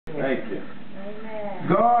Thank you.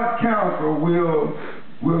 God's counsel will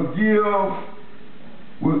give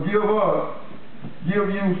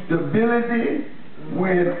you stability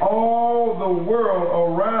when all the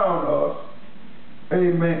world around us,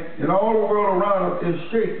 amen, and all the world around us is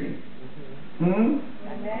shaking.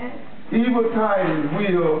 Evil tidings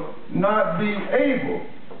will not be able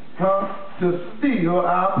to steal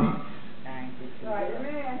our peace.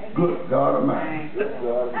 Good God Almighty.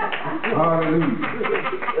 Hallelujah.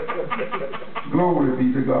 Glory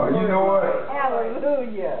be to God. You know what?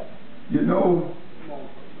 Hallelujah. You know,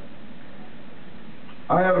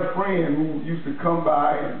 I had a friend who used to come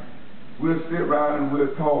by and we'll sit around and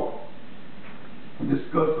we'll talk and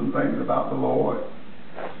discuss some things about the Lord.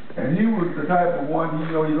 And he was the type of one,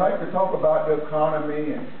 he liked to talk about the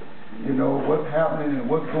economy and, what's happening and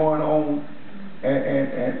what's going on.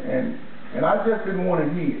 And I just didn't want to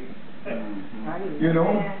hear it.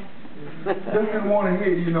 Just didn't want to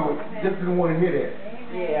hear, just didn't want to hear that.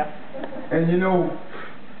 Yeah. And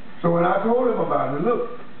so when I told him about it,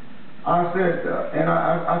 look, I said, and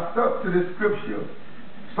I stuck to this scripture,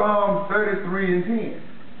 Psalm 33 and 10.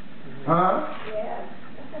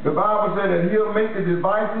 The Bible said that he'll make the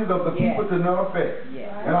devices of the people to no effect.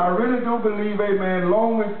 And I really do believe, amen,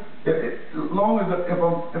 if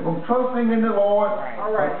I'm trusting in the Lord,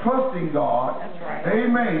 or trusting God,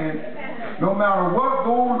 amen, no matter what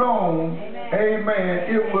goes on, amen,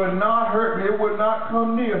 it will not hurt me, it will not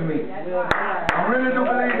come near me. I really do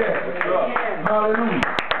believe that. Hallelujah.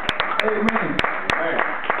 Amen.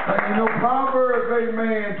 And Proverbs,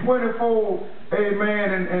 amen, 24,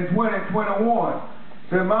 amen, and 20:21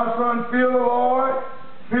 said, my son, fear the Lord,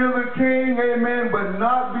 fear the King, amen, but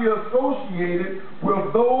not be associated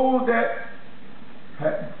with those that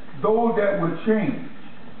will change.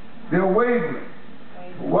 They're wavering.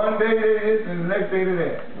 One day they're this and the next day they're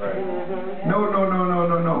that. No.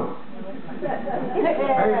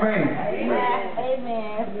 Amen.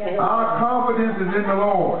 Amen. Our confidence is in the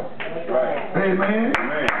Lord. Amen.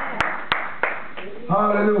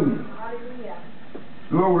 Hallelujah.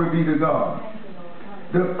 Glory be to God.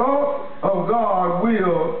 The thought of God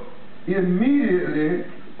will immediately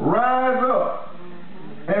rise up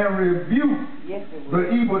and rebuke the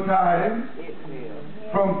evil tidings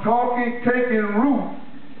from taking root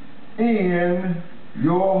in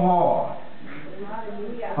your heart.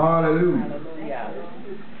 Hallelujah.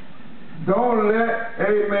 Don't let,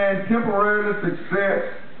 amen, temporary success,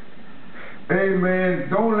 amen,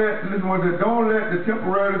 don't let the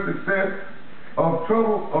temporary success of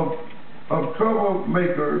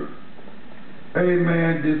troublemakers,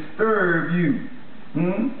 amen, disturb you.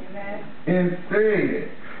 Instead,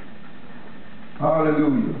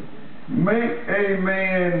 hallelujah, make,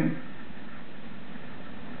 amen,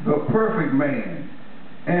 the perfect man,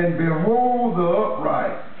 and behold the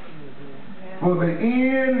upright, for the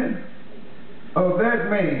end of that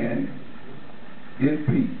man is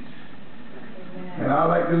peace. And I'd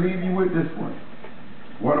like to leave you with this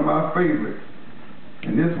one of my favorites.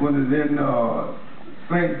 And this one is in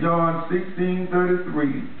St. John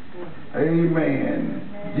 16:33. Amen.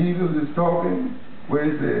 Jesus is talking where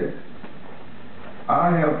he says,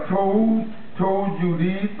 I have told you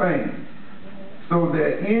these things so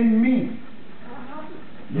that in me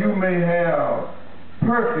you may have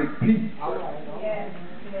perfect peace.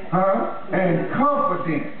 And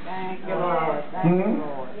confidence. Thank you, Lord. Thank you,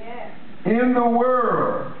 Lord. In the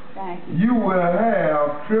world you will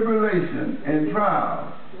have tribulation and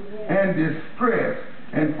trials and distress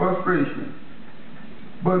and frustration.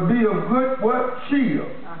 But be of good cheer.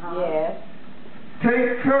 Yes.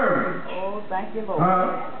 Take courage. Oh, thank you, Lord.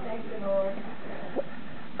 Thank you, Lord.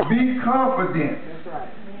 Be confident. That's right.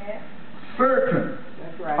 Certain.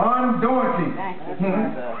 That's right. Undaunted. Thank you,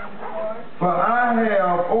 For I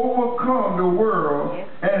have overcome the world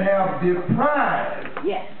and have deprived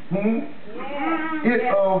it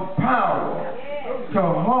of power to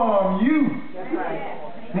harm you. That's right.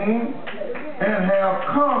 And have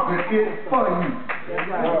conquered it for you. That's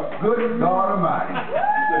right. Good God Almighty.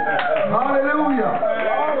 Hallelujah.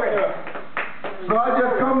 So I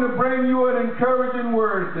just come to bring you an encouraging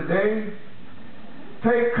word today.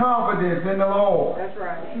 Take confidence in the Lord. That's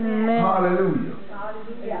right. Hallelujah.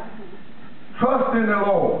 Trust in the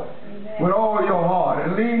Lord with all your heart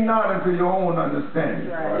and lean not into your own understanding.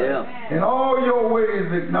 Right. In all your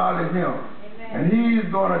ways acknowledge Him. And He's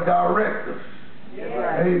going to direct us.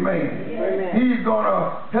 Right. Amen. He's going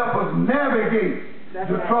to help us navigate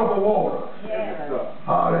the troubled waters.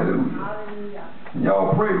 Hallelujah.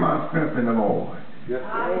 Y'all pray my strength in the Lord. Yes,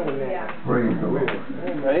 sir. Praise the Lord.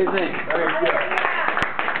 Amazing.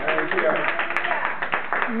 Thank you.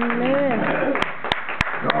 Amen.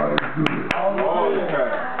 God is good. All the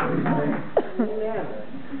time. Amen. Amen.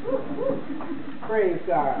 Praise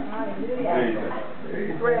God. Amen.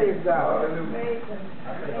 Praise God.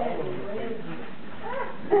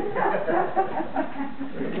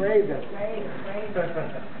 Praise Him.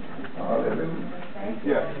 Hallelujah.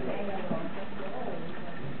 Yeah.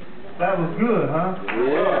 That was good, huh?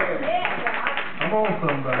 Yeah. Come on,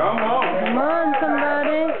 somebody. Come on. Come on,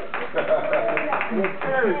 somebody.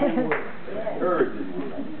 Encouraging.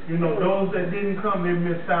 You know, those that didn't come, they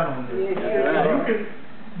missed out on this. Yeah.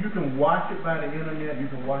 You can watch it by the internet, you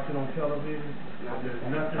can watch it on television, but there's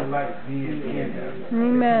nothing like being in there.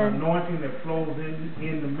 Amen. It's an anointing that flows in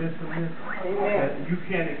the midst of this that you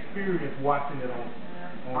can't experience watching it on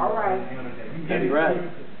the internet. You can't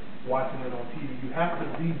experience it watching it on TV. You have to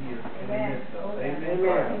be here in the midst of it.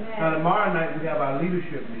 Amen. Now tomorrow night we have our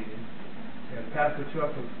leadership meeting, and Pastor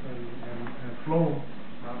Chuck and Flo,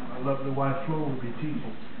 my lovely wife Flo, will be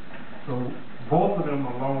teaching. So both of them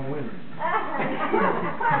are long-winded.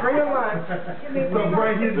 Bring your lunch. So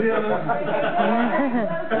bring your dinner.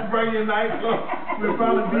 Bring your night clothes. We'll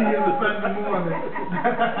probably be here the Sunday morning.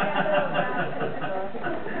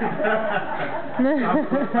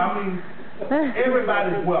 I mean,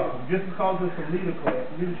 everybody's welcome. Just because it's a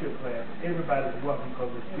leadership class, everybody's welcome because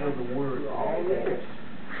it's still the word.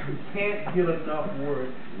 You can't get enough word.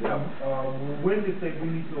 Wendy said we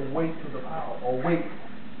need to awake to the power, awake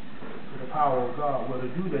to the power of God. Well, to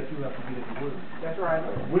do that, you have to get in the word. That's right.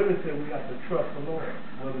 Willie said we have to trust the Lord.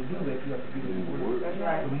 Well, to do that, you have to get in the word. That's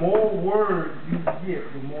right. The more word you get,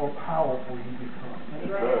 the more powerful you become.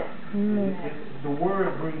 That's right. The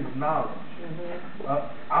word brings knowledge.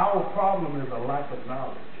 Our problem is a lack of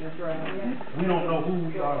knowledge. That's right. We don't know who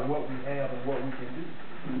we are and what we have and what we can do.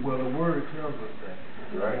 Well, the word tells us that.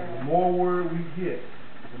 Right. The more word we get,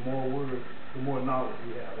 the more knowledge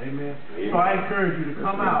we have. Amen. So I encourage you to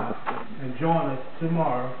come out and join us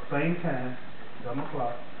tomorrow, same time, 7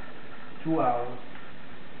 o'clock, 2 hours.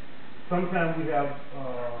 Sometimes we have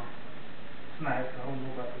snacks. I don't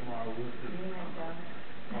know about tomorrow. We'll see.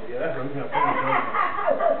 Oh yeah, that's right. We have plenty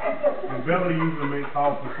of and Beverly usually makes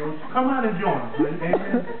coffee. So come out and join us.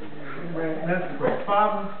 Amen. Let's pray.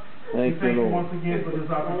 Father, we thank you once again for this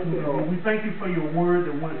opportunity. We thank you for your word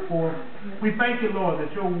that went forth. We thank you, Lord,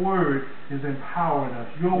 that your word is empowering us.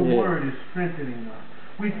 Your word is strengthening us.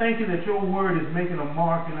 We thank you that your word is making a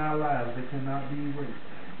mark in our lives that cannot be erased.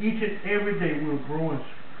 Each and every day we're growing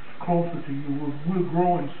closer to you. We're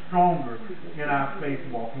growing stronger in our faith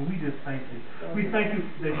walk. And we just thank you. We thank you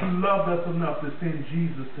that you loved us enough to send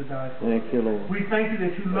Jesus to die for us. Thank you, Lord. We thank you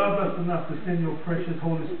that you loved us enough to send your precious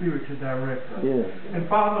Holy Spirit to direct us. Yes. And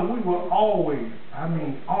Father, we will always,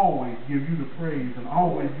 always give you the praise and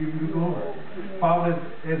always give you the glory. Father,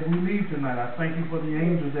 as we leave tonight, I thank you for the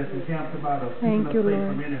angels that's encamped about us, keeping us safe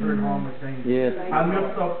from any hurt, harm, or danger. Yes. I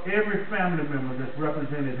lift up every family member that's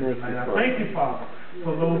represented here tonight. I thank you, Father,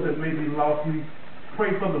 for those that may be lost. We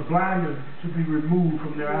pray for the blindness to be removed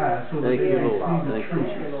from their eyes so that they may see the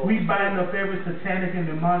truth. We bind up every satanic and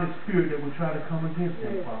demonic spirit that would try to come against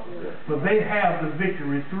them, Father. But they have the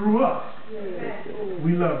victory through us.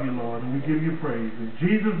 We love you, Lord, and we give you praise. In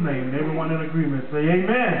Jesus' name, and everyone in agreement say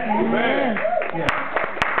amen. Amen.